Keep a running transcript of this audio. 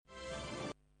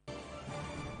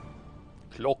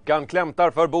Klockan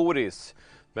klämtar för Boris,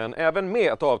 men även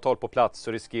med ett avtal på plats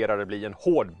så riskerar det bli en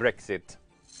hård Brexit.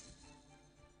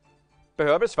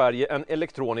 Behöver Sverige en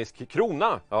elektronisk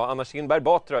krona? Ja, Anna Kinberg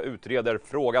Batra utreder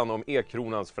frågan om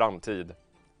e-kronans framtid.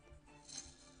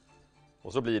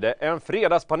 Och så blir det en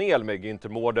fredagspanel med Günther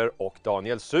Mårder och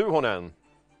Daniel Suhonen.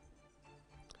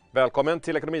 Välkommen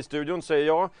till Ekonomistudion säger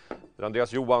jag,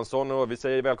 Andreas Johansson, och vi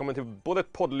säger välkommen till både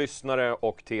poddlyssnare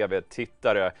och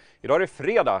tv-tittare. Idag är det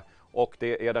fredag och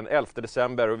det är den 11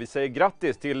 december och vi säger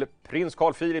grattis till prins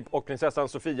Carl Philip och prinsessan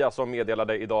Sofia som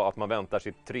meddelade idag att man väntar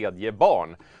sitt tredje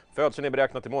barn. Födseln är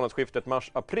beräknat till månadsskiftet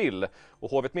mars-april och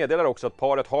hovet meddelar också att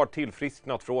paret har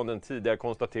tillfrisknat från den tidigare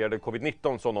konstaterade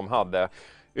covid-19 som de hade.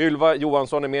 Ylva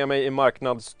Johansson är med mig i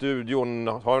Marknadsstudion.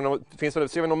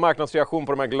 Ser vi någon marknadsreaktion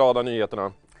på de här glada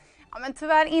nyheterna? Ja, men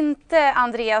tyvärr inte,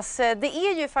 Andreas. Det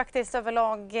är ju faktiskt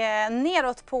överlag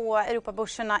neråt på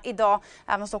Europabörserna idag.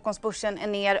 Även Stockholmsbörsen är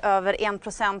ner över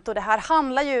 1% och det här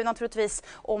handlar ju naturligtvis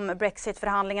om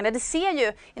Brexit-förhandlingarna. Det ser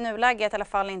ju i nuläget i alla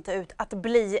fall inte ut att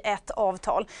bli ett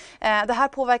avtal. Det här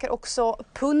påverkar också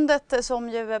pundet som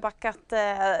ju backat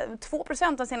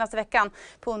 2% den senaste veckan.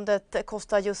 Pundet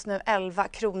kostar just nu 11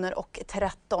 kronor och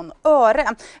 13 öre.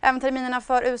 Även terminerna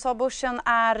för USA-börsen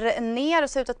är ner och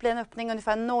ser ut att bli en öppning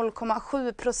ungefär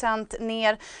 0,7%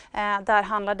 ner. Där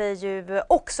handlar det ju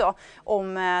också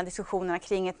om diskussionerna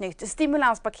kring ett nytt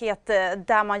stimulanspaket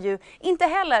där man ju inte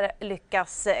heller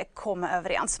lyckas komma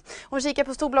överens. Om vi kikar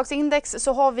på storbolagsindex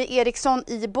så har vi Ericsson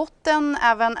i botten,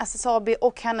 även SSAB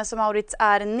och Hennes & Mauritz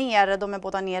är ner. De är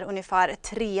båda ner ungefär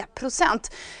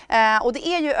 3%. Och det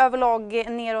är ju överlag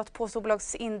neråt på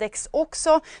storbolagsindex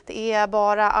också. Det är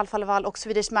bara Alfa Laval och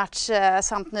Swedish Match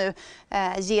samt nu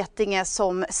Getinge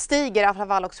som stiger. Alfa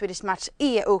Laval och Swedish Match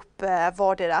är upp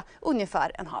vardera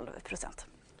ungefär 0,5%.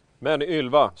 Men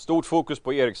Ylva, stort fokus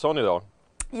på Ericsson idag.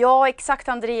 Ja, exakt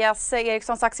Andreas.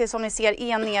 Ericssons aktie som ni ser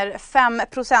är ner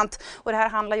 5% och det här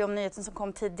handlar ju om nyheten som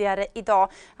kom tidigare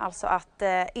idag. Alltså att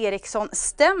Ericsson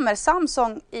stämmer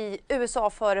Samsung i USA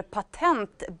för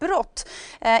patentbrott.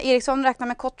 Ericsson räknar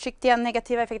med kortsiktiga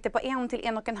negativa effekter på 1 till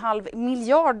 1,5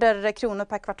 miljarder kronor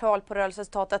per kvartal på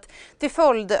rörelseresultatet till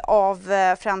följd av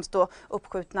främst då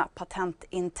uppskjutna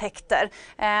patentintäkter.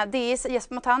 DIs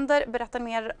Jesper Motander berättar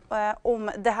mer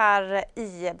om det här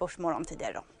i Börsmorgon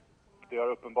tidigare idag. Det har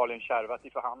uppenbarligen kärvat i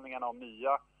förhandlingarna om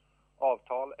nya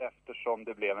avtal eftersom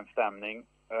det blev en stämning.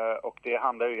 Och det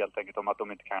handlar ju helt enkelt om att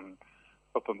de inte kan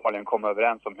uppenbarligen komma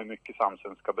överens om hur mycket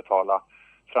Samsung ska betala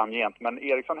framgent. Men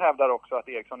Ericsson hävdar också att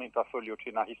Ericsson inte har fullgjort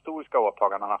sina historiska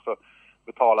åtaganden, alltså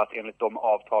betalat enligt de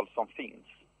avtal som finns.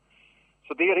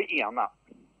 Så det är det ena.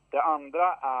 Det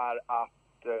andra är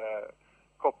att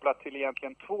kopplat till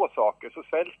egentligen två saker så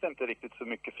säljs det inte riktigt så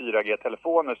mycket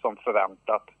 4G-telefoner som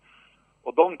förväntat.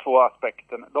 Och de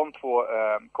två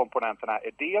komponenterna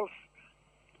är dels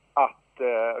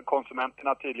att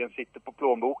konsumenterna tydligen sitter på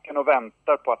plånboken och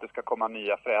väntar på att det ska komma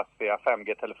nya fräsiga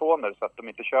 5G-telefoner så att de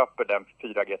inte köper den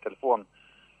 4G-telefon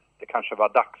det kanske var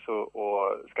dags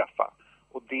att skaffa.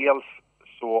 Och dels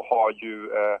så har ju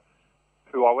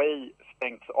Huawei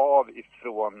stängts av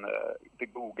ifrån det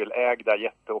Google-ägda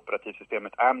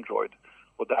jätteoperativsystemet Android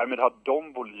och därmed har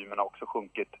de volymerna också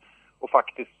sjunkit. Och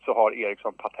faktiskt så har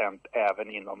Ericsson patent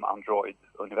även inom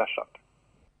Android-universat.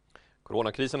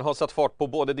 Coronakrisen har satt fart på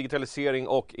både digitalisering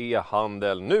och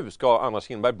e-handel. Nu ska Anna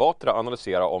Kinberg Batra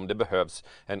analysera om det behövs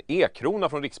en e-krona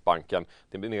från Riksbanken.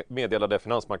 Det meddelade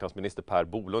finansmarknadsminister Per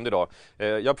Bolund idag.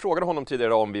 Jag frågade honom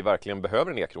tidigare om vi verkligen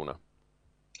behöver en e-krona.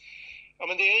 Ja,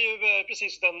 men det är ju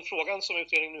precis den frågan som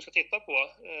utredningen nu ska titta på.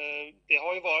 Det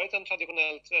har ju varit en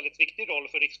traditionellt väldigt viktig roll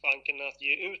för Riksbanken att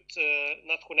ge ut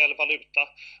nationell valuta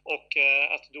och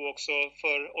att då också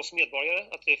för oss medborgare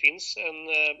att det finns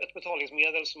ett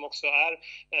betalningsmedel som också är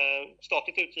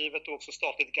statligt utgivet och också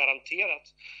statligt garanterat.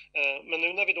 Men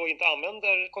nu när vi då inte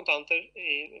använder kontanter,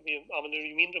 vi använder det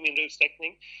i mindre och mindre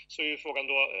utsträckning, så är ju frågan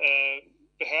då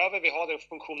behöver vi ha den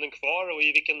funktionen kvar och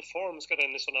i vilken form ska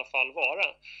den i sådana fall vara?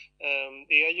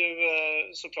 Det är ju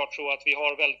såklart så att vi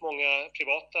har väldigt många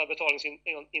privata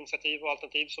betalningsinitiativ och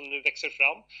alternativ som nu växer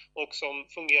fram och som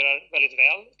fungerar väldigt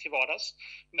väl till vardags.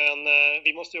 Men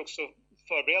vi måste ju också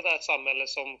förbereda ett samhälle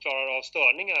som klarar av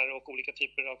störningar och olika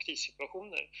typer av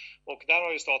krissituationer. Och där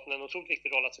har ju staten en otroligt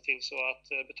viktig roll att se till så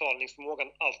att betalningsförmågan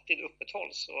alltid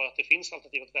upprätthålls och att det finns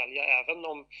alternativ att välja även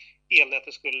om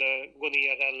elnätet skulle gå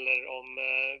ner eller om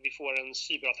vi får en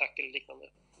cyberattack eller liknande.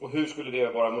 Och hur skulle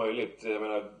det vara möjligt? Jag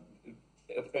menar,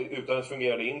 utan ett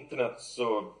fungerande internet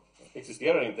så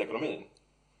existerar inte ekonomin.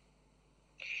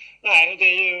 Nej, det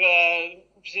är ju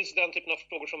precis den typen av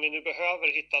frågor som vi nu behöver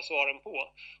hitta svaren på.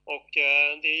 Och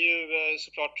det är ju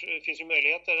såklart, det finns ju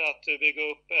möjligheter att bygga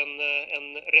upp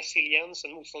en resiliens,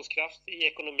 en motståndskraft i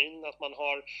ekonomin, att man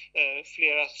har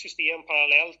flera system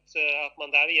parallellt, att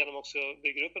man därigenom också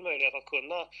bygger upp en möjlighet att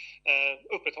kunna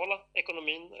upprätthålla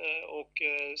ekonomin och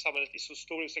samhället i så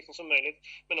stor utsträckning som möjligt.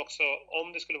 Men också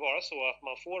om det skulle vara så att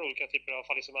man får olika typer av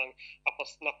fallissemang, att man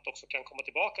snabbt också kan komma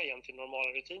tillbaka igen till normala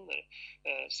rutiner.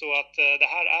 Så att det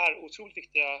här är otroligt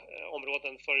viktiga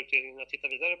områden för utredningen att titta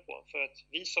vidare på. För att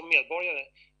vi som medborgare,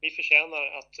 vi förtjänar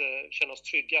att känna oss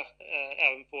trygga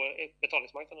även på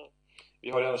betalningsmarknaden. Vi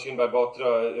har Anna Kinberg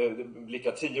Batra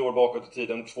blicka 10 år bakåt i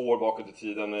tiden, 2 år bakåt i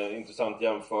tiden. Intressant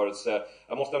jämförelse.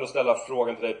 Jag måste ändå ställa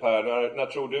frågan till dig, Per. När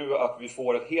tror du att vi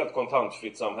får ett helt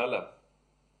kontantfritt samhälle?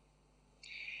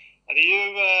 Det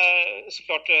är ju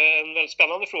såklart en väldigt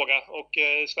spännande fråga, och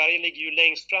Sverige ligger ju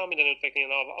längst fram i den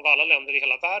utvecklingen av alla länder i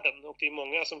hela världen, och det är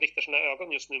många som riktar sina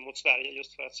ögon just nu mot Sverige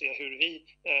just för att se hur vi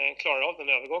klarar av den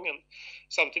övergången.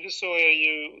 Samtidigt så är det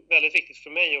ju väldigt viktigt för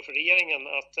mig och för regeringen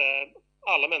att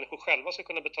alla människor själva ska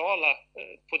kunna betala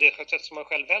på det sätt som man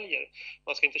själv väljer.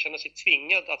 Man ska inte känna sig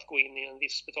tvingad att gå in i en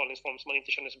viss betalningsform som man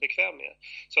inte känner sig bekväm med.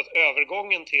 Så att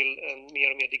övergången till en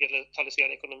mer och mer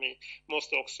digitaliserad ekonomi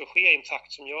måste också ske i en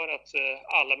takt som gör att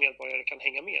alla medborgare kan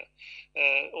hänga med.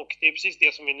 Och det är precis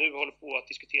det som vi nu håller på att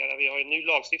diskutera. Vi har en ny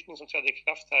lagstiftning som trädde i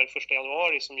kraft här 1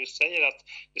 januari som just säger att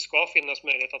det ska finnas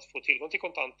möjlighet att få tillgång till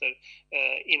kontanter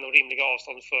inom rimliga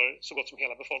avstånd för så gott som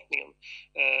hela befolkningen.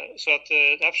 Så att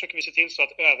det här försöker vi se till så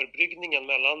att överbryggningen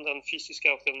mellan den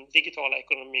fysiska och den digitala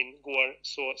ekonomin går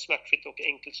så smärtfritt och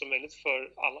enkelt som möjligt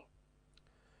för alla.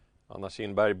 Anna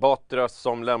Kinberg Batra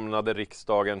som lämnade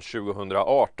riksdagen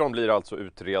 2018 blir alltså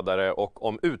utredare, och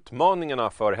om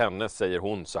utmaningarna för henne säger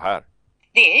hon så här.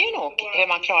 Det är ju nog hur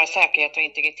man klarar säkerhet och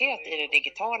integritet i det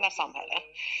digitala samhället.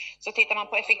 Så tittar man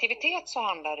på effektivitet så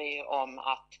handlar det ju om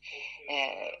att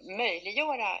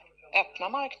möjliggöra öppna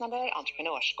marknader,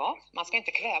 entreprenörskap. Man ska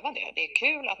inte kräva det. Det är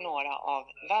kul att några av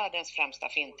världens främsta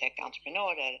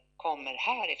fintech-entreprenörer kommer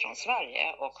härifrån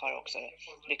Sverige och har också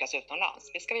lyckats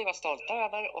utomlands. Det ska vi vara stolta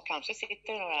över, och kanske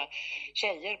sitter några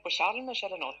tjejer på Chalmers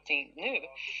eller någonting nu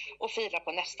och firar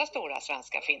på nästa stora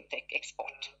svenska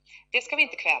fintech-export. Det ska vi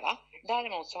inte kräva.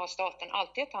 Däremot så har staten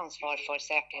alltid ett ansvar för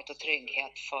säkerhet och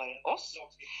trygghet för oss.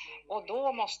 Och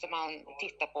då måste man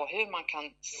titta på hur man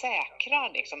kan säkra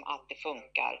liksom, att det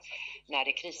funkar när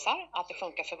det krisar, att det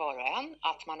funkar för var och en,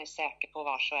 att man är säker på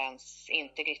vars och ens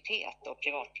integritet och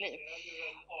privatliv.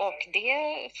 Och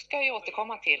det ska jag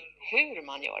återkomma till hur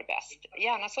man gör bäst.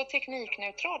 Gärna så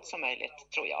teknikneutralt som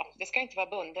möjligt, tror jag. Det ska inte vara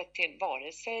bundet till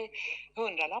vare sig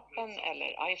 100-lappen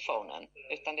eller iPhonen,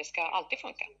 utan det ska alltid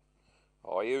funka.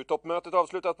 Ja, EU-toppmötet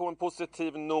avslutat på en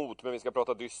positiv not, men vi ska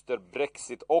prata dyster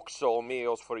Brexit också, och med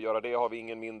oss för att göra det har vi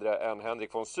ingen mindre än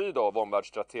Henrik von Sydow,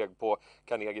 omvärldsstrateg på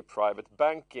Carnegie Private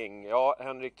Banking. Ja,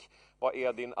 Henrik, vad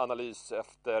är din analys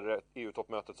efter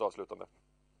EU-toppmötets avslutande?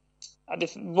 Ja,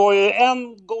 det var ju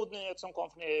en god nyhet som kom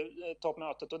från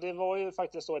EU-toppmötet, och det var ju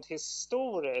faktiskt så ett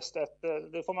historiskt,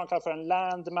 det får man kalla för en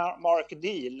landmark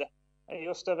deal.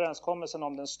 Just överenskommelsen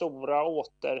om den stora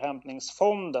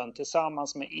återhämtningsfonden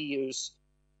tillsammans med EUs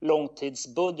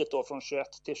långtidsbudget då från 21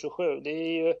 till 27. Det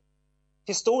är ju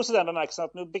historiskt i den bemärkelsen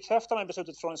att nu bekräftar man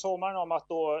beslutet från sommaren om att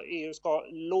då EU ska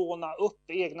låna upp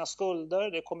egna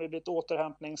skulder. Det kommer att bli ett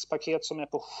återhämtningspaket som är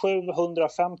på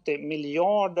 750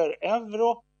 miljarder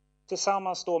euro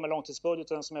tillsammans då med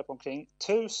långtidsbudgeten som är på omkring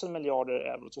 1000 miljarder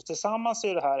euro. Så tillsammans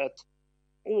är det här ett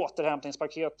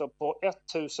återhämtningspaket på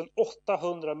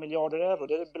 1800 miljarder euro.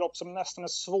 Det är ett belopp som nästan är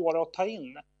svåra att ta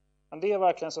in. Men det är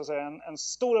verkligen så att säga en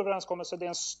stor överenskommelse. Det är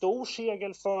en stor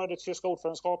seger för det tyska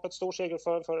ordförandeskapet, stor seger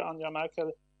för Angela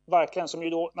Merkel, verkligen, som ju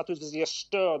då naturligtvis ger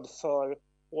stöd för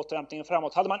återhämtningen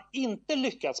framåt. Hade man inte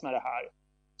lyckats med det här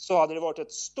så hade det varit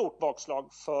ett stort bakslag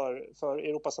för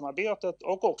Europasamarbetet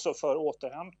och också för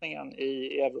återhämtningen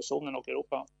i eurozonen och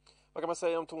Europa. Vad kan man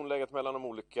säga om tonläget mellan de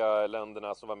olika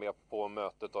länderna som var med på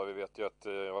mötet? Vi vet ju att det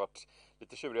har varit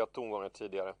lite tjuriga tongångar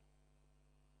tidigare.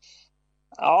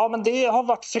 Ja, men det har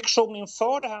varit friktion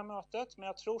inför det här mötet. Men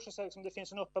jag tror så att det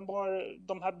finns en uppenbar...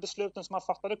 De här besluten som man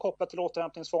fattade kopplat till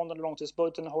återhämtningsfonden och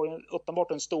långtidsbudgeten har ju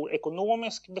uppenbart en stor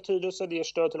ekonomisk betydelse. Det ger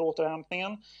stöd till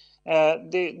återhämtningen.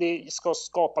 Det ska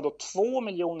skapa då 2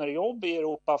 miljoner jobb i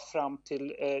Europa fram till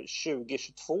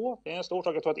 2022. Det är en stor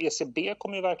sak. Jag tror att ECB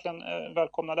kommer ju verkligen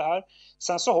välkomna det här.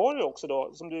 Sen så har det också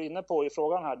då, som du är inne på i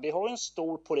frågan här, det har en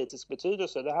stor politisk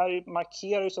betydelse. Det här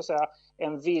markerar ju så att säga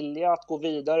en vilja att gå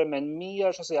vidare med en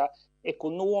mer så att säga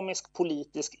ekonomisk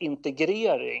politisk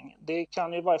integrering. Det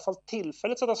kan ju i varje fall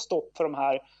tillfälligt sätta stopp för de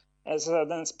här alltså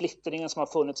den splittringen som har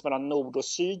funnits mellan nord och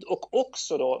syd och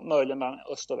också då möjligen mellan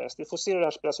öst och väst. Vi får se hur det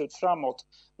här spelas ut framåt.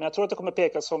 Men jag tror att det kommer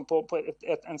pekas som på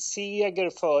en seger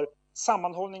för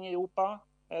sammanhållning i Europa.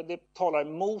 Det talar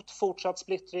emot fortsatt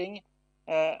splittring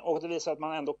och det visar att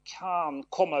man ändå kan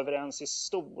komma överens i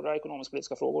stora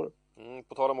ekonomisk-politiska frågor.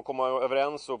 På tal om att komma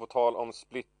överens och på tal om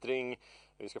splittring,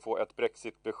 vi ska få ett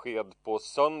Brexit-besked på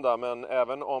söndag, men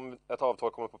även om ett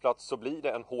avtal kommer på plats så blir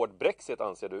det en hård Brexit,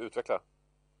 anser du? Utveckla.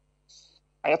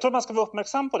 Jag tror man ska vara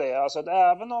uppmärksam på det. Alltså att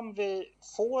även om vi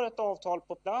får ett avtal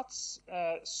på plats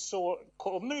så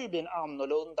kommer det ju bli en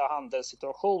annorlunda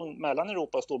handelssituation mellan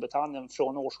Europa och Storbritannien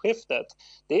från årsskiftet.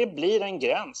 Det blir en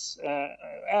gräns.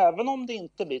 Även om det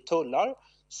inte blir tullar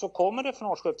så kommer det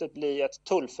från årsskiftet bli ett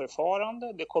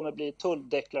tullförfarande. Det kommer bli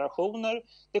tulldeklarationer.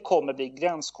 Det kommer bli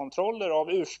gränskontroller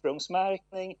av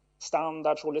ursprungsmärkning,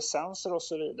 standards och licenser och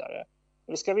så vidare.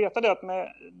 Vi ska veta det att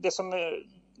med det som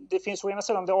det finns å ena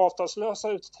sidan det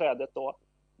avtalslösa utträdet då,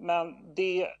 men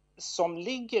det som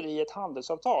ligger i ett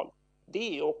handelsavtal,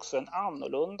 det är också en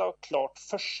annorlunda och klart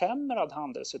försämrad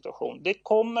handelssituation. Det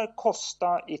kommer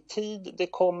kosta i tid, det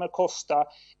kommer kosta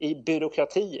i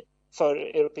byråkrati för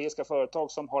europeiska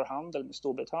företag som har handel med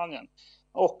Storbritannien.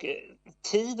 Och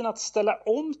tiden att ställa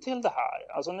om till det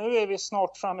här, alltså nu är vi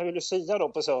snart framme vid Lucia då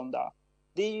på söndag,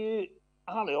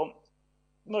 handlar ju om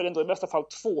möjligen då i bästa fall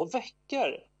 2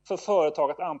 veckor för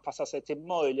företag att anpassa sig till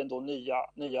möjligen då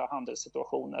nya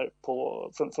handelssituationer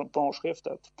från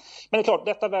årsskiftet. Men det är klart,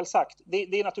 detta väl sagt,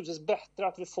 det är naturligtvis bättre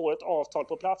att vi får ett avtal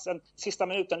på plats. En sista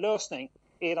minuten-lösning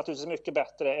är naturligtvis mycket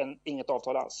bättre än inget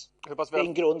avtal alls. Det är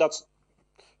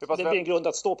en grund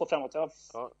att stå på framåt. Ja.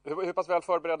 Ja. Hur pass väl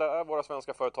förberedda är våra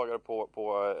svenska företagare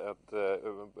på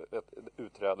ett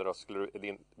utträde då, skulle du, i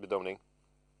din bedömning?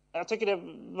 Jag tycker det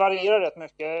varierar rätt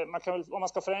mycket. Om man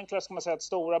ska förenkla så kan man säga att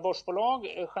stora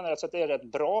börsbolag generellt sett är rätt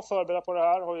bra förberedda på det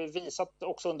här. Har ju visat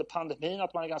också under pandemin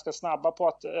att man är ganska snabba på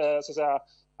att, så att säga,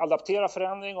 adaptera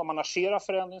förändring och managera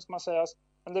förändring, ska man säga.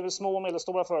 Men det är väl små och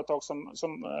medelstora företag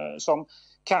som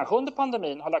kanske under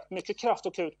pandemin har lagt mycket kraft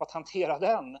och krut på att hantera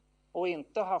den och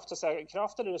inte haft så att säga,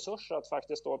 kraft eller resurser att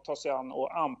faktiskt då ta sig an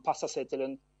och anpassa sig till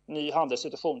en ny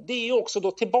handelssituation. Det är ju också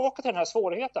då tillbaka till den här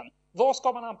svårigheten. Vad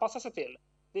ska man anpassa sig till?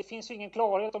 Det finns ju ingen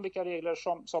klarhet om vilka regler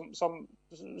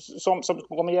som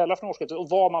kommer gälla från årsskiftet och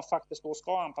vad man faktiskt då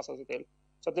ska anpassa sig till.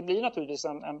 Så att det blir naturligtvis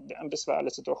en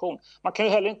besvärlig situation. Man kan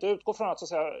ju heller inte utgå från att, så att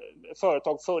säga,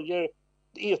 företag följer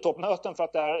EU-toppmöten för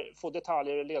att där få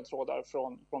detaljer och ledtrådar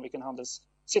från vilken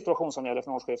handelssituation som gäller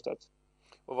från årsskiftet.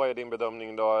 Och vad är din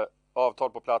bedömning då? Avtal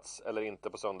på plats eller inte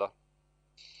på söndag?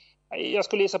 Jag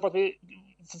skulle gissa på att vi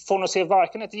får nog se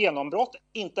varken ett genombrott,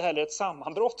 inte heller ett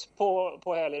sammanbrott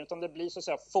på helgen, utan det blir så att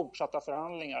säga fortsatta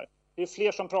förhandlingar. Det är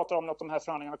fler som pratar om att de här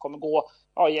förhandlingarna kommer gå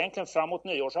egentligen framåt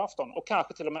nyårsafton och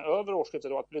kanske till och med över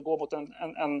årsskiftet då, att vi går mot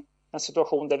en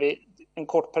situation där vi en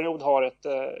kort period har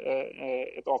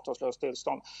ett avtalslöst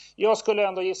tillstånd. Jag skulle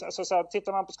ändå gissa, så att säga,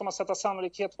 tittar man på, ska man sätta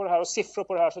sannolikhet på det här och siffror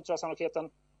på det här, så tror jag sannolikheten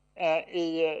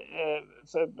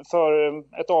för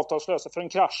ett avtalslöst, för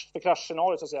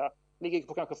kraschscenariot så att säga, ligger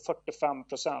på kanske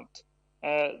 45%.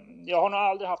 Jag har nog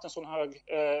aldrig haft en sån hög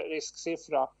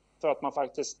risksiffra för att man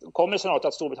faktiskt kommer i scenariot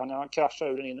att Storbritannien kraschar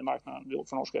ur den inre marknaden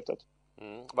från årsskiftet.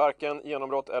 Varken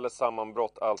genombrott eller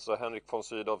sammanbrott alltså. Henrik von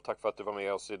Sydow, tack för att du var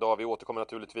med oss idag. Vi återkommer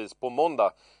naturligtvis på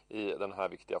måndag i den här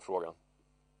viktiga frågan.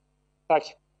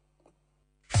 Tack.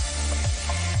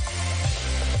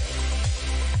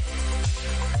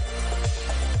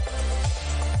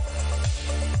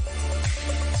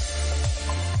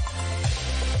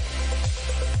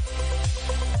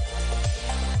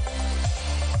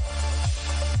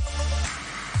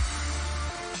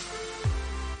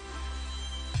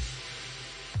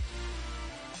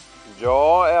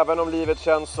 Ja, även om livet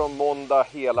känns som måndag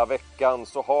hela veckan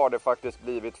så har det faktiskt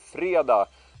blivit fredag.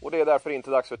 Och det är därför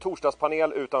inte dags för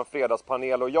torsdagspanel utan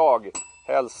fredagspanel. Och jag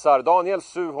hälsar Daniel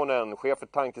Suhonen, chef för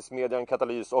tankesmedjan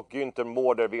Katalys, och Günther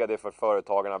Mårder, vd för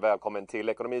Företagarna. Välkommen till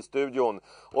Ekonomistudion.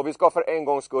 Och vi ska för en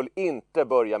gångs skull inte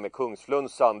börja med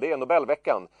kungsflunsan. Det är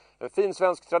Nobelveckan. En fin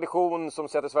svensk tradition som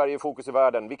sätter Sverige i fokus i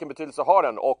världen. Vilken betydelse har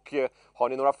den? Och har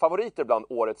ni några favoriter bland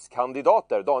årets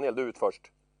kandidater? Daniel, du ut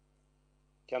först.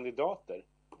 Kandidater?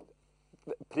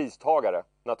 Pristagare,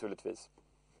 naturligtvis.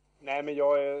 Nej, men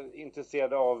jag är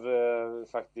intresserad av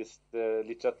faktiskt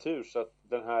litteratur, så att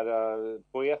den här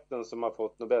poeten som har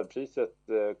fått Nobelpriset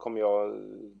kommer jag,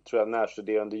 tror jag,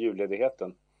 närstudera under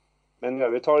julledigheten. Men i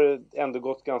övrigt har det ändå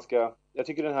gått ganska... Jag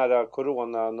tycker den här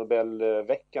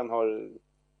corona-Nobelveckan har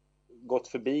gått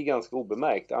förbi ganska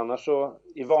obemärkt. Annars så,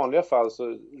 i vanliga fall så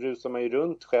rusar man ju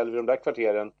runt själv i de där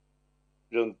kvarteren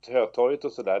runt Hötorget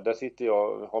och sådär. Där sitter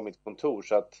jag och har mitt kontor,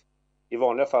 så att i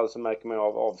vanliga fall så märker man ju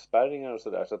av avspärrningar och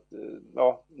sådär. Så att,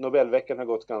 ja, Nobelveckan har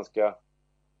gått ganska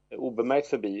obemärkt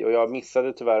förbi och jag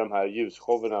missade tyvärr de här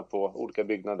ljusshowerna på olika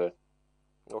byggnader.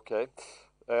 Okej.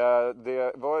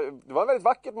 Det var väldigt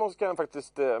vackert, måste jag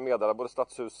faktiskt meddela. Både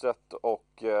Stadshuset och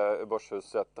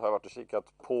Börshuset har jag varit och kikat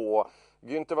på.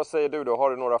 Günther, vad säger du då? Har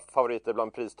du några favoriter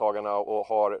bland pristagarna och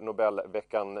har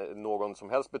Nobelveckan någon som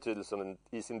helst betydelse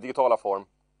i sin digitala form?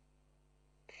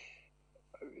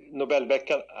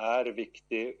 Nobelveckan är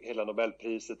viktig. Hela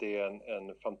Nobelpriset är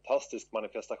en fantastisk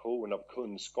manifestation av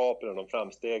kunskapen och de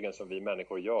framstegen som vi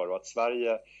människor gör. Och att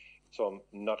Sverige som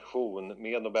nation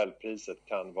med Nobelpriset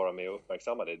kan vara med och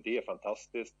uppmärksamma det är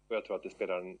fantastiskt. Och jag tror att det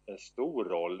spelar en stor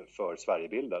roll för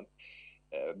Sverigebilden.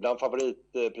 Bland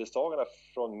favoritpristagarna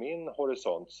från min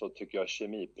horisont så tycker jag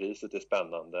kemipriset är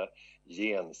spännande.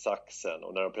 Gensaxen.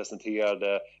 Och när de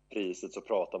presenterade priset så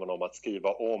pratar man om att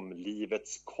skriva om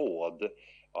livets kod.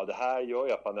 Ja, det här gör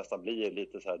ju att man nästan blir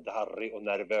lite så här darrig och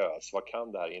nervös. Vad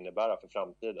kan det här innebära för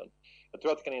framtiden? Jag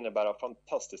tror att det kan innebära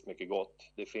fantastiskt mycket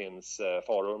gott. Det finns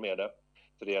faror med det.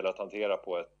 Så det gäller att hantera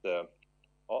på ett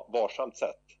varsamt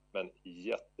sätt. Men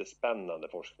jättespännande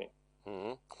forskning.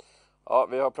 Mm. Ja,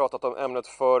 vi har pratat om ämnet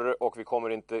förr och vi kommer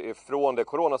inte ifrån det.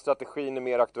 Coronastrategin är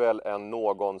mer aktuell än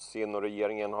någonsin och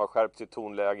regeringen har skärpt sitt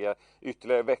tonläge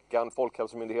ytterligare i veckan.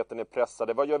 Folkhälsomyndigheten är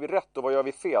pressade. Vad gör vi rätt och vad gör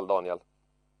vi fel, Daniel?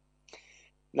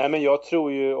 Nej, men jag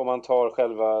tror ju, om man tar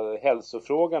själva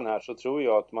hälsofrågan här, så tror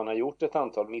jag att man har gjort ett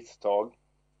antal misstag.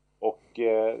 Och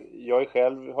jag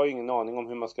själv har ingen aning om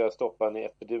hur man ska stoppa en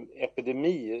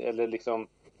epidemi eller liksom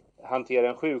hantera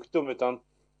en sjukdom, utan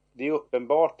det är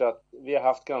uppenbart att vi har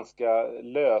haft ganska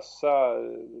lösa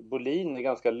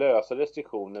ganska lösa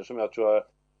restriktioner som jag tror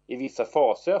i vissa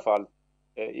faser i alla fall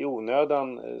i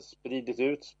onödan spridit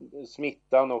ut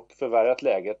smittan och förvärrat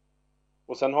läget.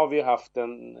 Och sen har vi haft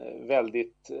en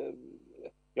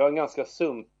ganska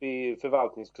sumpig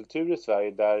förvaltningskultur i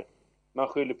Sverige där man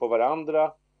skyller på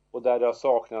varandra och där det har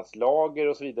saknats lager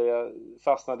och så vidare. Jag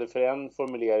fastnade för en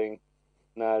formulering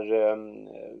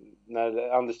när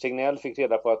Anders Tegnell fick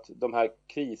reda på att de här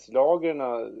krislagren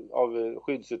av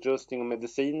skyddsutrustning och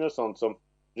mediciner och sånt som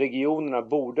regionerna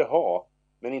borde ha,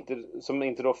 men som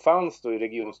inte då fanns då i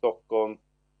Region Stockholm,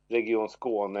 Region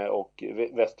Skåne och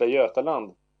Västra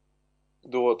Götaland.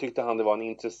 Då tyckte han det var en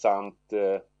intressant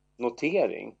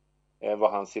notering, var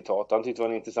hans citat. Han tyckte det var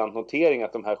en intressant notering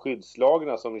att de här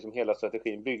skyddslagren som liksom hela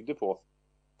strategin byggde på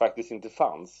faktiskt inte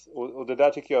fanns. Och det där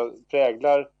tycker jag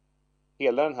präglar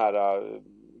hela den här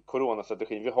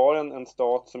coronastrategin. Vi har en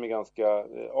stat som är ganska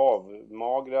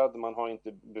avmagrad. Man har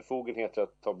inte befogenheter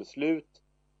att ta beslut.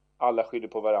 Alla skyller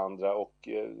på varandra och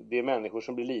det är människor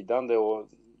som blir lidande. Och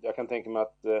jag kan tänka mig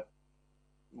att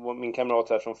min kamrat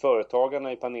här som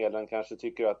företagarna i panelen kanske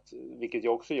tycker att, vilket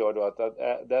jag också gör då, att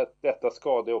detta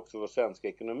skadar också vår svenska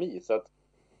ekonomi. Så att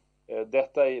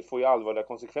detta får ju allvarliga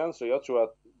konsekvenser. Jag tror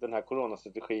att den här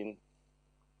coronastrategin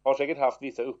har säkert haft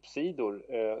vissa uppsidor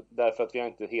därför att vi har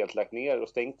inte helt lagt ner och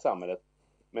stängt samhället.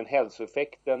 Men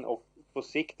hälsoeffekten och på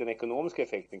sikt den ekonomiska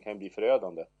effekten kan bli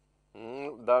förödande.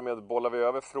 Därmed bollar vi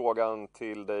över frågan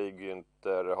till dig,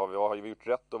 Günther. Vad har vi gjort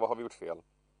rätt och vad har vi gjort fel?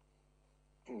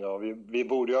 Ja, vi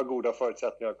borde ju ha goda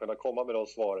förutsättningar att kunna komma med de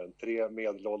svaren. 3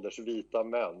 medelålders vita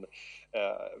män.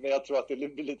 Men jag tror att det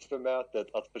blir lite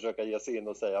förmätet att försöka ge sig in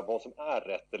och säga vad som är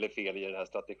rätt eller fel i den här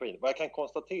strategin. Vad jag kan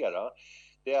konstatera,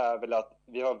 det är väl att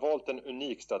vi har valt en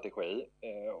unik strategi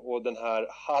och den här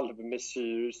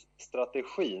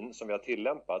halvmesyrstrategin som vi har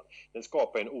tillämpat, den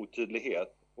skapar en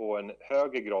otydlighet och en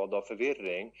högre grad av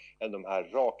förvirring än de här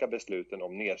raka besluten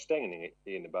om nedstängning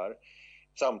innebär.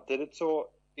 Samtidigt så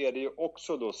är det ju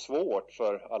också då svårt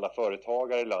för alla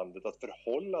företagare i landet att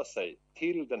förhålla sig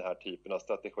till den här typen av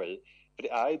strategi. För det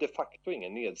är ju de facto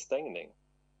ingen nedstängning.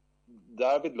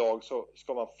 Därvidlag så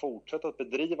ska man fortsätta att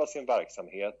bedriva sin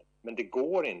verksamhet, men det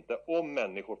går inte om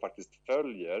människor faktiskt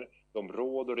följer de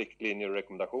råd och riktlinjer och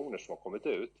rekommendationer som har kommit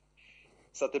ut.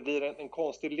 Så att det blir en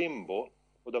konstig limbo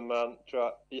och där man, tror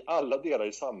jag, i alla delar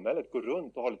i samhället går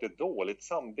runt och har lite dåligt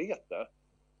samvete.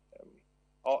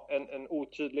 Ja, en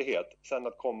otydlighet. Sen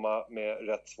att komma med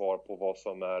rätt svar på vad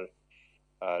som är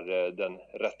den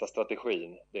rätta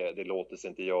strategin. Det låter sig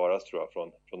inte göras, tror jag,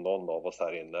 från någon av oss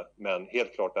här inne. Men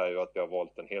helt klart är ju att vi har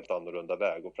valt en helt annorlunda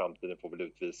väg och framtiden får väl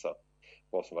utvisa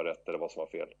vad som var rätt eller vad som var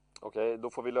fel. Okej, då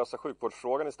får vi lösa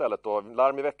sjukvårdsfrågan istället då.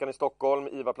 Larm i veckan i Stockholm,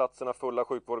 IVA-platserna fulla,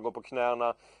 sjukvården går på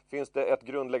knäna. Finns det ett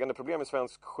grundläggande problem i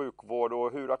svensk sjukvård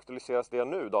och hur aktualiseras det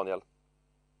nu, Daniel?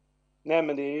 Nej,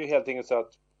 men det är ju helt enkelt så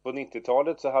att på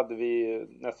 90-talet så hade vi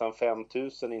nästan 5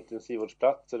 000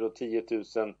 intensivvårdsplatser och 10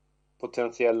 000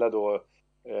 potentiella då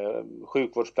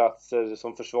sjukvårdsplatser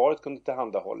som försvaret kunde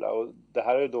tillhandahålla. Och det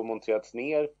här har ju då monterats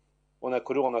ner, och när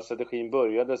coronastrategin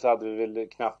började så hade vi väl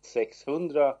knappt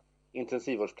 600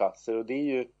 intensivvårdsplatser, och det är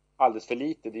ju alldeles för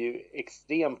lite. Det är ju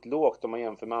extremt lågt om man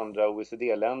jämför med andra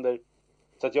OECD-länder.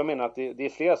 Så att jag menar att det är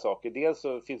flera saker. Dels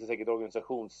så finns det säkert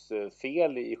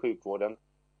organisationsfel i sjukvården.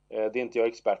 Det är inte jag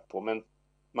expert på, men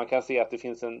man kan se att det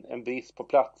finns en brist på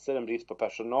platser, en brist på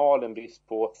personal, en brist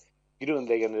på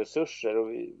grundläggande resurser.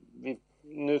 Och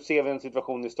nu ser vi en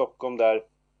situation i Stockholm där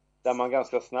man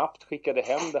ganska snabbt skickade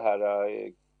hem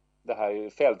det här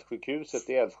fältsjukhuset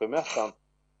i Älvsjömässan.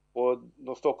 Och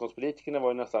de Stockholmspolitikerna var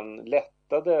ju nästan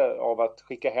lättade av att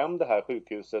skicka hem det här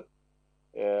sjukhuset.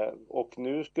 Och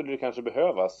nu skulle det kanske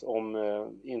behövas om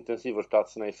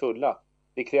intensivvårdsplatserna är fulla.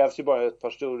 Det krävs ju bara ett par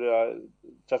stora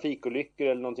trafikolyckor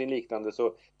eller någonting liknande,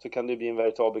 så kan det bli en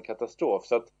veritabel katastrof.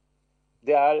 Så att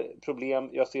det är problem,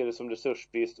 jag ser det som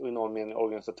resursbrist och i någon mening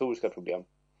organisatoriska problem.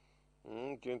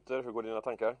 Günther, hur går dina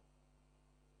tankar?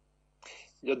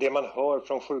 Ja, det man hör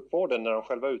från sjukvården när de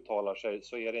själva uttalar sig,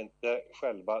 så är det inte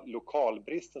själva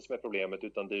lokalbristen som är problemet,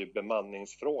 utan det är ju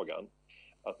bemanningsfrågan.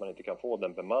 Att man inte kan få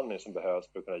den bemanning som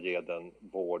behövs för att kunna ge den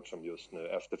vård som just nu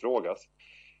efterfrågas.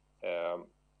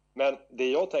 Men det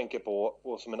jag tänker på,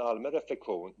 och som en allmän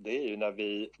reflektion, det är ju när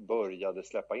vi började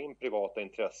släppa in privata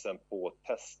intressen på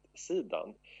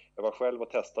testsidan. Jag var själv och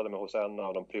testade med hos en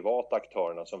av de privata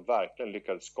aktörerna som verkligen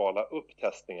lyckades skala upp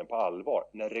testningen på allvar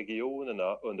när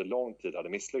regionerna under lång tid hade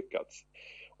misslyckats.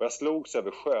 Och jag slogs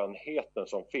över skönheten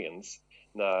som finns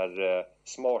när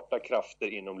smarta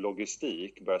krafter inom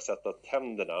logistik börjar sätta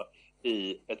tänderna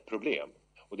i ett problem.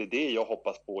 Och det är det jag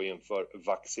hoppas på inför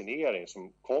vaccinering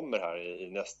som kommer här i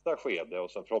nästa skede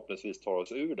och som förhoppningsvis tar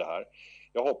oss ur det här.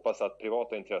 Jag hoppas att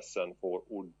privata intressen får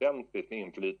ordentligt med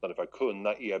inflytande för att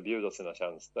kunna erbjuda sina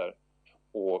tjänster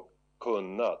och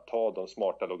kunna ta de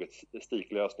smarta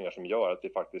logistiklösningar som gör att vi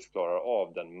faktiskt klarar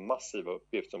av den massiva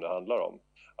uppgift som det handlar om.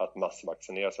 Att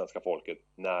massvaccinera svenska folket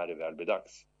när det väl blir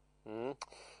dags.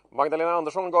 Magdalena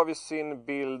Andersson gav i sin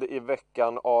bild i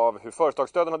veckan av hur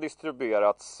företagsstöden har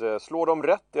distribuerats. Slår de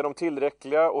rätt? Är de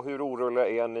tillräckliga? Och hur oroliga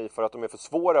är ni för att de är för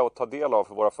svåra att ta del av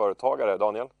för våra företagare?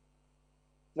 Daniel?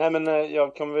 Nej, men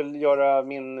jag kan väl göra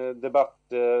min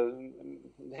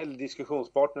eller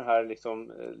diskussionspartner här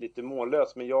liksom lite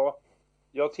mållös. Men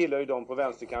jag tillhör ju dem på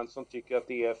vänsterkant som tycker att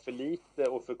det är för lite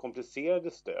och för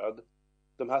komplicerade stöd.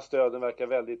 De här stöden verkar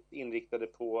väldigt inriktade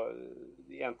på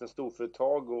egentligen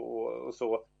storföretag och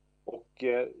så. Och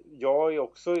jag är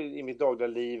också i mitt dagliga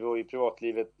liv och i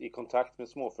privatlivet i kontakt med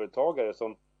småföretagare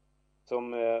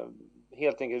som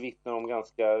helt enkelt vittnar om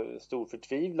ganska stor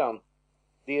förtvivlan.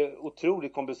 Det är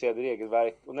otroligt komplicerade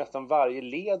regelverk, och nästan varje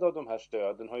led av de här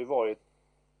stöden har ju varit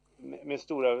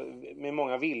med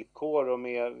många villkor och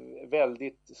med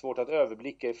väldigt svårt att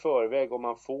överblicka i förväg om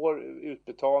man får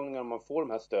utbetalningar, om man får de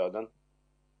här stöden.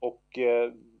 Och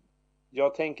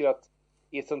jag tänker att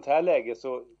i ett sånt här läge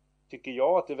så tycker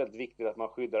jag att det är väldigt viktigt att man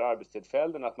skyddar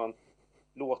arbetstillfällen, att man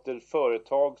låter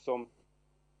företag som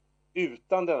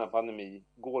utan denna pandemi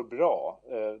går bra,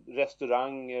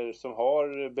 restauranger som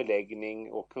har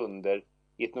beläggning och kunder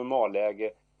i ett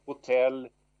normalläge, hotell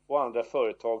och andra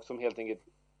företag som helt enkelt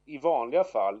i vanliga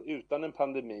fall utan en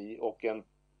pandemi och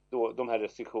de här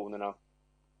restriktionerna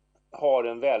har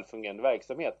en välfungerande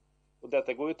verksamhet. Och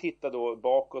detta går ju att titta då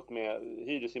bakåt med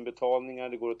hyresinbetalningar,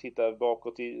 det går att titta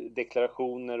bakåt i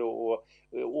deklarationer och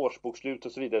årsbokslut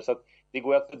och så vidare. Så att det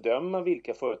går att bedöma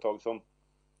vilka företag som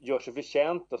gör sig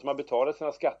förtjänta, som har betalat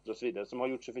sina skatter och så vidare, som har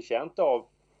gjort sig förtjänta av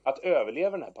att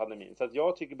överleva den här pandemin. Så att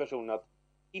jag tycker personligen att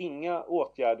inga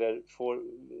åtgärder får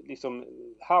liksom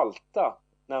halta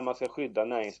när man ska skydda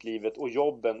näringslivet och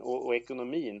jobben och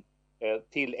ekonomin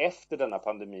till efter denna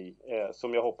pandemi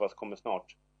som jag hoppas kommer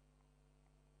snart.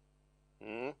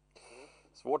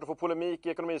 Svårt att få polemik i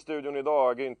Ekonomistudion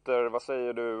idag, Günther. Vad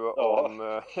säger du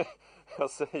om,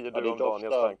 om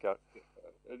Daniels tankar?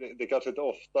 Det är kanske inte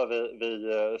ofta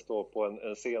vi står på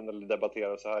en scen eller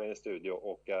debatterar så här i en studio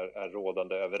och är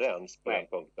rådande överens på den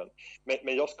punkten.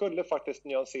 Men jag skulle faktiskt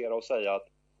nyansera och säga att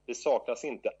det saknas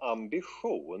inte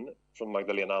ambition från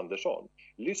Magdalena Andersson.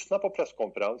 Lyssna på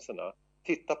presskonferenserna.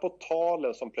 Titta på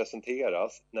talen som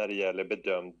presenteras när det gäller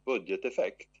bedömd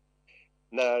budgeteffekt.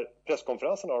 När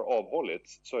presskonferensen har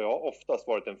avhållits så har jag oftast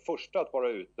varit den första att vara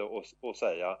ute och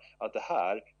säga att det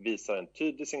här visar en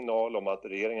tydlig signal om att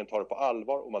regeringen tar det på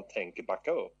allvar och man tänker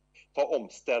backa upp. Ta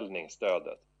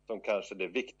omställningsstödet som kanske det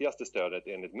viktigaste stödet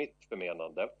enligt mitt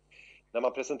förmenande. När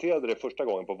man presenterade det första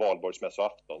gången på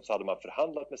valborgsmässoafton så hade man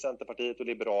förhandlat med Centerpartiet och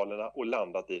Liberalerna och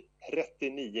landat i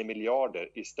 39 miljarder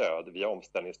i stöd via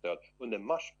omställningsstöd under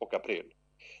mars och april.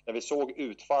 När vi såg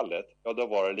utfallet, ja då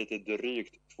var det lite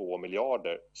drygt 2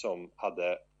 miljarder som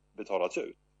hade betalats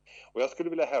ut. Och jag skulle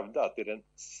vilja hävda att det är den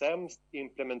sämst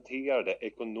implementerade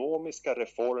ekonomiska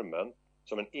reformen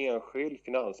som en enskild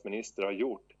finansminister har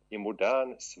gjort i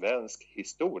modern svensk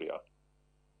historia.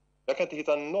 Jag kan inte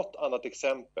hitta något annat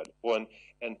exempel på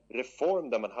en reform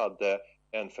där man hade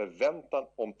en förväntan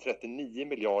om 39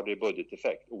 miljarder i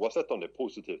budgeteffekt, oavsett om det är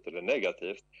positivt eller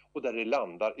negativt, och där det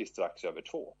landar i strax över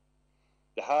 2.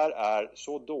 Det här är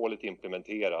så dåligt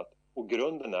implementerat, och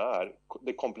grunden är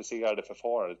det komplicerade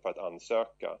förfarandet för att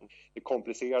ansöka. Det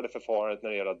komplicerade förfarandet när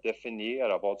det gäller att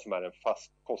definiera vad som är en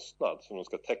fast kostnad som de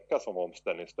ska täckas av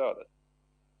omställningsstödet.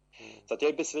 Så att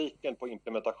jag är besviken på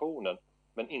implementationen,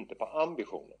 men inte på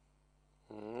ambitionen.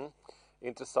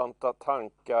 Intressanta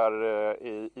tankar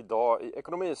idag i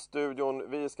Ekonomistudion.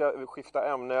 Vi ska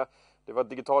skifta ämne. Det var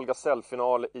digital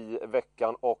gasellfinal i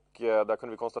veckan och där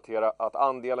kunde vi konstatera att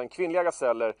andelen kvinnliga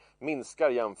gaseller minskar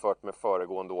jämfört med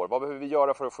föregående år. Vad behöver vi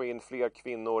göra för att få in fler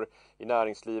kvinnor i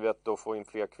näringslivet och få in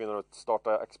fler kvinnor att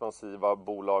starta expansiva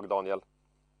bolag, Daniel?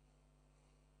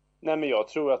 Nej, men jag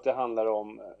tror att det handlar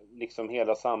om liksom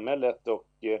hela samhället och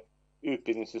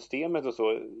utbildningssystemet och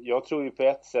så. Jag tror ju på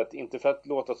ett sätt, inte för att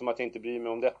låta som att jag inte bryr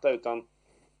mig om detta, utan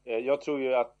jag tror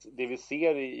ju att det vi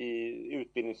ser i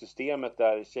utbildningssystemet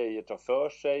där tjejer tar för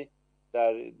sig,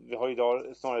 där vi har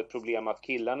idag snarare ett problem att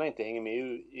killarna inte hänger med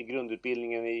i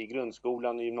grundutbildningen i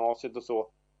grundskolan och gymnasiet och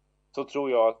så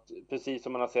tror jag att, precis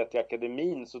som man har sett i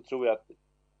akademin, så tror jag att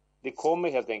det kommer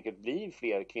helt enkelt bli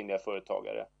fler kvinnliga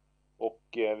företagare. Och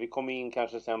vi kommer in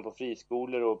kanske sen på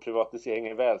friskolor och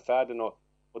privatiseringar i välfärden,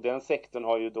 och den sektorn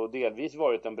har ju då delvis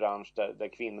varit en bransch där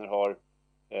kvinnor har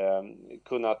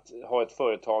kunnat ha ett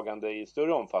företagande i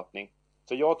större omfattning.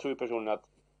 Så jag tror personligen att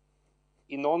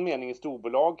i någon mening i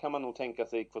storbolag kan man nog tänka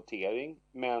sig kvotering,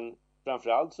 men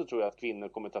framförallt så tror jag att kvinnor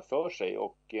kommer ta för sig,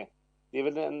 och det är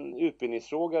väl en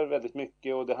utbildningsfråga väldigt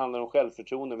mycket, och det handlar om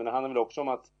självförtroende, men det handlar väl också om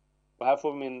att, och här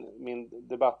får min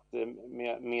debatt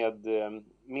med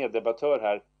meddebattör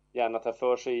här gärna ta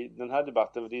för sig i den här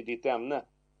debatten, för det är ditt ämne,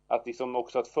 att liksom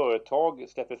också att företag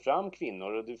släpper fram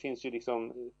kvinnor. Och det finns ju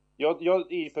liksom, jag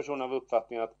är person av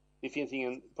uppfattningen att det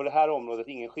finns på det här området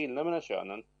ingen skillnad mellan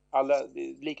könen. Alla,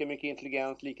 lika mycket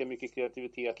intelligens, lika mycket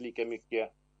kreativitet, lika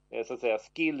mycket så att säga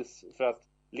skills för att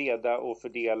leda och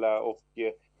fördela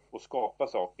och skapa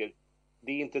saker.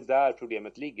 Det är inte där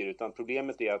problemet ligger, utan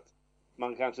problemet är att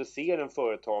man kanske ser en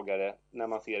företagare när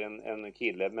man ser en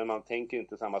kille, men man tänker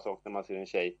inte samma sak när man ser en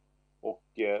tjej. Och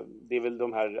det är väl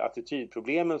de här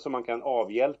attitydproblemen som man kan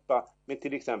avhjälpa med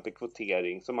till exempel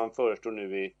kvotering, som man föreslår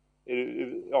nu i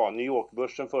New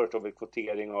York-börsen föreslår väl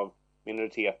kvotering av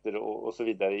minoriteter och så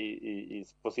vidare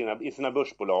i sina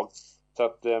börsbolag. Så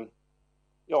att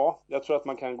jag tror att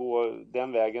man kan gå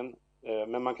den vägen,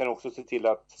 men man kan också se till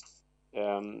att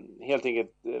helt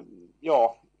enkelt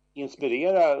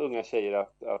inspirera unga tjejer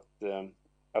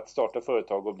att starta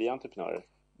företag och bli entreprenörer.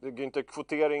 Inte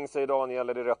kvotering, säger Daniel,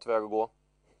 är det rätt väg att gå?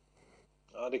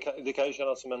 Ja, det kan ju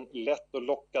kännas som en lätt och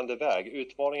lockande väg.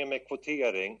 Utmaningen med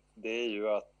kvotering, det är ju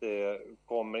att det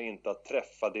kommer inte att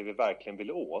träffa det vi verkligen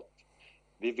vill åt.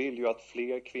 Vi vill ju att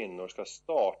fler kvinnor ska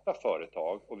starta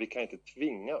företag, och vi kan inte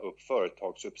tvinga upp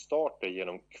företagsuppstarter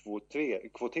genom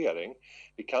kvotering.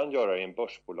 Vi kan göra det i en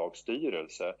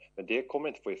börsbolagsstyrelse, men det kommer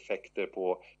inte få effekter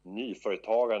på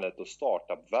nyföretagandet och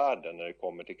startup-världen när det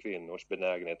kommer till kvinnors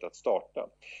benägenhet att starta.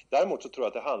 Däremot så tror jag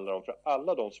att det handlar om, för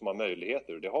alla de som har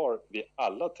möjligheter, och det har vi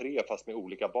alla tre fast med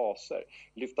olika baser,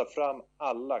 lyfta fram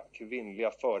alla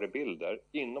kvinnliga förebilder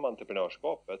inom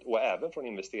entreprenörskapet och även från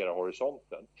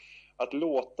investerarhorisonten. Att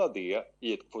låta det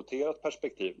i ett kvoterat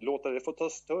perspektiv, låta det få ta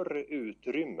större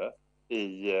utrymme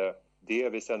i det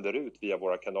vi sänder ut via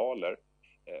våra kanaler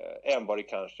än vad det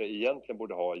kanske egentligen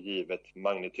borde ha, givet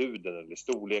magnituden eller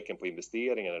storleken på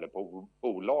investeringen eller på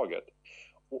bolaget.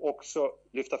 Och också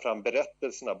lyfta fram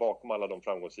berättelserna bakom alla de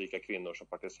framgångsrika kvinnor som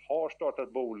faktiskt har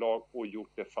startat bolag och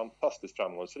gjort det fantastiskt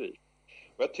framgångsrikt.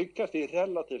 Och jag tycker att vi är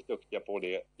relativt duktiga på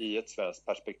det i ett svenskt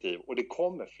perspektiv, och det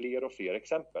kommer fler och fler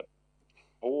exempel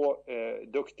på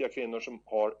duktiga kvinnor som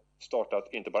har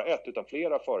startat inte bara ett utan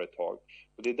flera företag.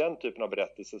 Och det är den typen av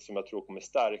berättelser som jag tror kommer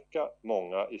stärka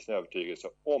många i sin övertygelse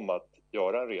om att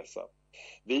göra en resa.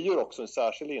 Vi gör också en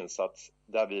särskild insats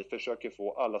där vi försöker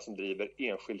få alla som driver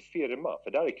enskild firma,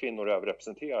 för där är kvinnor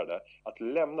överrepresenterade, att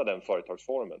lämna den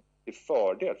företagsformen till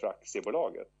fördel för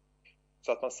aktiebolaget.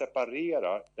 Så att man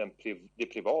separerar det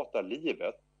privata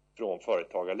livet från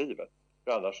företagarlivet.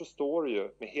 För annars så står du ju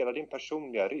med hela din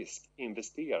personliga risk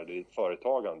investerad i ditt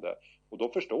företagande. Och då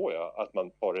förstår jag att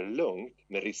man tar det lugnt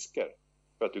med risker.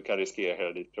 För att du kan riskera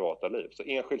hela ditt privata liv. Så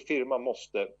enskild firma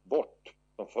måste bort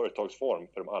som företagsform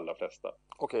för de allra flesta.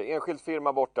 Okej, enskild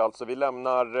firma borta alltså. Vi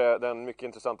lämnar den mycket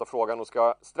intressanta frågan och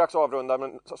ska strax avrunda.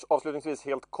 Men avslutningsvis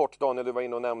helt kort, Daniel, du var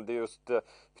inne och nämnde just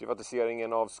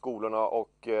privatiseringen av skolorna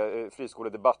och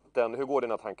friskoledebatten. Hur går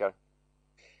dina tankar?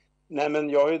 Nej, men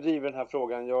jag har ju drivit den här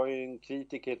frågan. Jag är ju en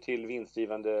kritiker till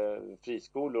vinstdrivande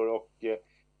friskolor och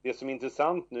det som är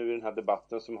intressant nu i den här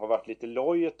debatten som har varit lite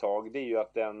loj ett tag, det är ju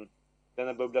att den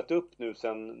har bubblat upp nu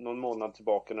sedan någon månad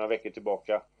tillbaka, några veckor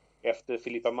tillbaka, efter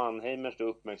Filippa Mannheimers då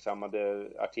uppmärksammade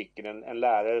artikel, en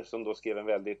lärare som då skrev en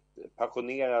väldigt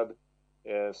passionerad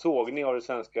sågning av det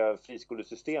svenska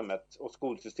friskolesystemet och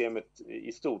skolsystemet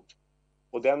i stort.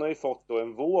 Och den har ju fått då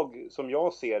en våg, som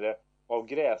jag ser det, av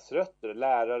gräsrötter,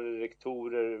 lärare,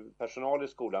 rektorer, personal i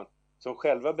skolan som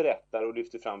själva berättar och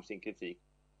lyfter fram sin kritik.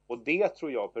 Och det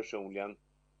tror jag personligen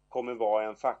kommer vara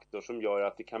en faktor som gör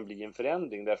att det kan bli en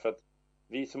förändring. Därför att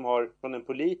vi som har från en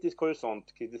politisk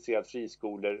horisont kritiserat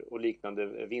friskolor och liknande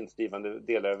vinstdrivande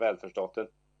delar av välfärdsstaten,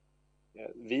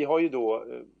 vi har ju då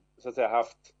så att säga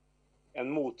haft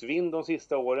en motvind de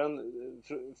sista åren.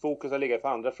 Fokus har legat på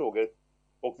andra frågor.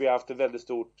 Och vi har haft ett väldigt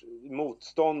stort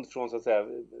motstånd från så att säga,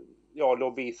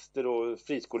 lobbyister och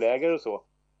friskolägare och så.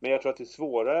 Men jag tror att det är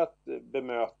svårare att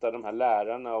bemöta de här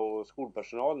lärarna och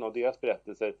skolpersonalen och deras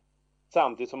berättelser.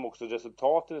 Samtidigt som också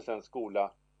resultaten i svensk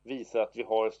skola visar att vi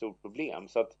har ett stort problem.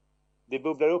 Så att det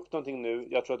bubblar upp någonting nu.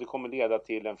 Jag tror att det kommer leda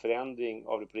till en förändring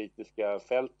av det politiska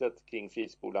fältet kring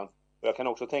friskolan. Och jag kan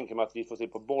också tänka mig att vi får se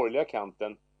på borgerliga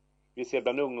kanten. Vi ser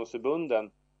bland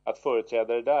ungdomsförbunden att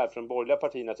företrädare där från borgerliga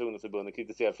partiernas ungdomsförbund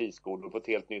kritiserar friskolor på ett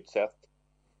helt nytt sätt.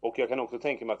 Och jag kan också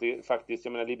tänka mig att det faktiskt,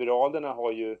 jag menar Liberalerna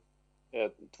har ju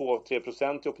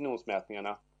 2-3% i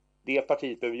opinionsmätningarna. Det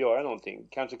partiet behöver göra någonting.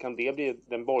 Kanske kan det bli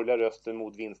den borgerliga rösten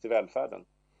mot vinst i välfärden.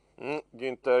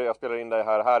 Günther, jag spelar in dig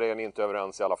här. Här är ni inte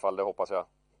överens i alla fall, det hoppas jag.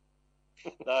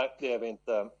 Nej, det är vi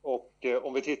inte. Och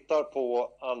om vi tittar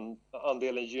på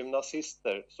andelen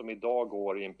gymnasister som idag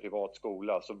går i en privat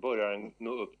skola så börjar den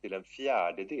nå upp till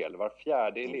 1/4, var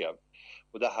fjärde elev.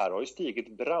 Och det här har ju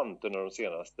stigit brant under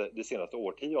det senaste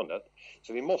årtiondet.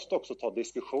 Så vi måste också ta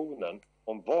diskussionen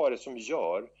om vad är det som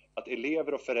gör att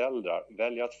elever och föräldrar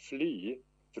väljer att fly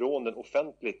från den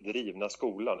offentligt drivna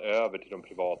skolan över till de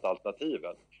privata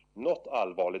alternativen. Något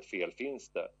allvarligt fel finns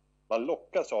det. Man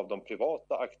lockas av de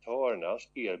privata aktörernas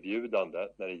erbjudande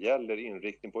när det gäller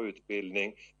inriktning på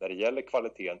utbildning, när det gäller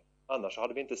kvaliteten. Annars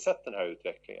hade vi inte sett den här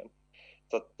utvecklingen.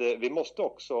 Så att, vi måste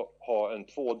också ha en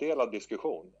tvådelad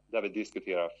diskussion där vi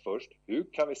diskuterar först hur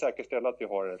kan vi säkerställa att vi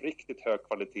har en riktigt hög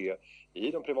kvalitet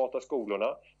i de privata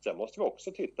skolorna. Sen måste vi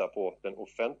också titta på den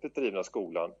offentligt drivna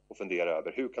skolan och fundera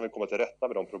över hur kan vi komma till rätta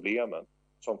med de problemen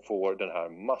som får den här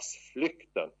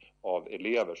massflykten av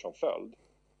elever som följd.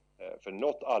 För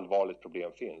något allvarligt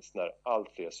problem finns när allt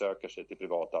fler söker sig till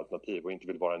privata alternativ och inte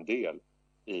vill vara en del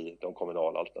i de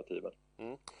kommunala alternativen.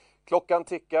 Klockan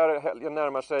tickar, helgen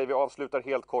närmar sig. Vi avslutar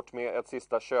helt kort med ett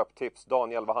sista köptips.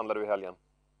 Daniel, vad handlar du i helgen?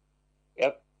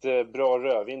 Ett bra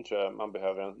rödvin tror jag man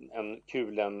behöver. En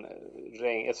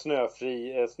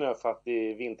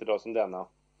snöfattig vinterdag som denna.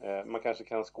 Man kanske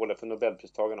kan skåla för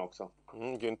Nobelpristagarna också.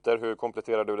 Günther, hur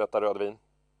kompletterar du detta rödvin?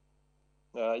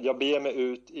 Jag beger mig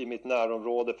ut i mitt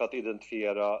närområde för att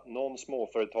identifiera någon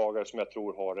småföretagare som jag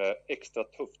tror har det extra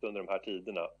tufft under de här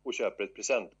tiderna och köper ett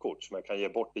presentkort som jag kan ge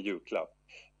bort i julklapp.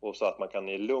 Och så att man kan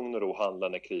i lugn och ro handla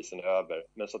när krisen är över.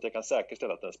 Men så att jag kan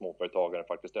säkerställa att den småföretagaren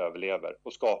faktiskt överlever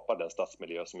och skapar den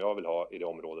stadsmiljö som jag vill ha i det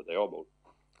område där jag bor.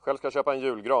 Själv ska jag köpa en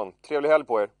julgran. Trevlig helg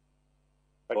på er.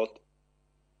 Tack.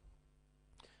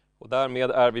 Och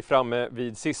därmed är vi framme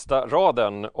vid sista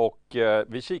raden och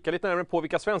vi kikar lite närmare på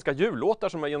vilka svenska jullåtar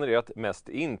som har genererat mest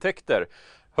intäkter.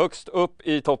 Högst upp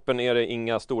i toppen är det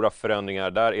inga stora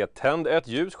förändringar. Där är Tänd ett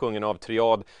ljus sjungen av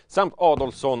Triad samt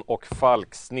Adolfsson och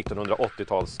Falks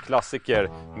 1980-talsklassiker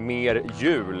Mer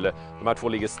jul. De här två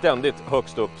ligger ständigt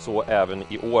högst upp, så även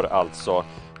i år alltså.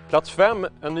 Plats 5,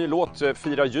 en ny låt,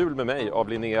 Fira jul med mig av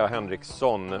Linnea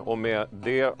Henriksson. Och med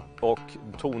det och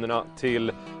tonerna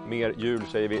till Mer jul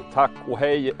säger vi tack och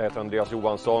hej. Jag heter Andreas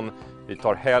Johansson. Vi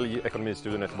tar helg.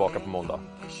 Ekonomistudion är tillbaka på måndag.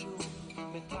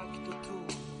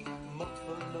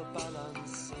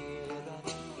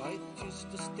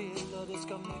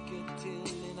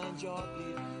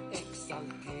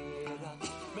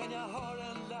 Men jag har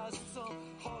en last som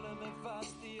håller mig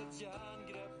fast i ett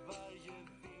järngrepp varje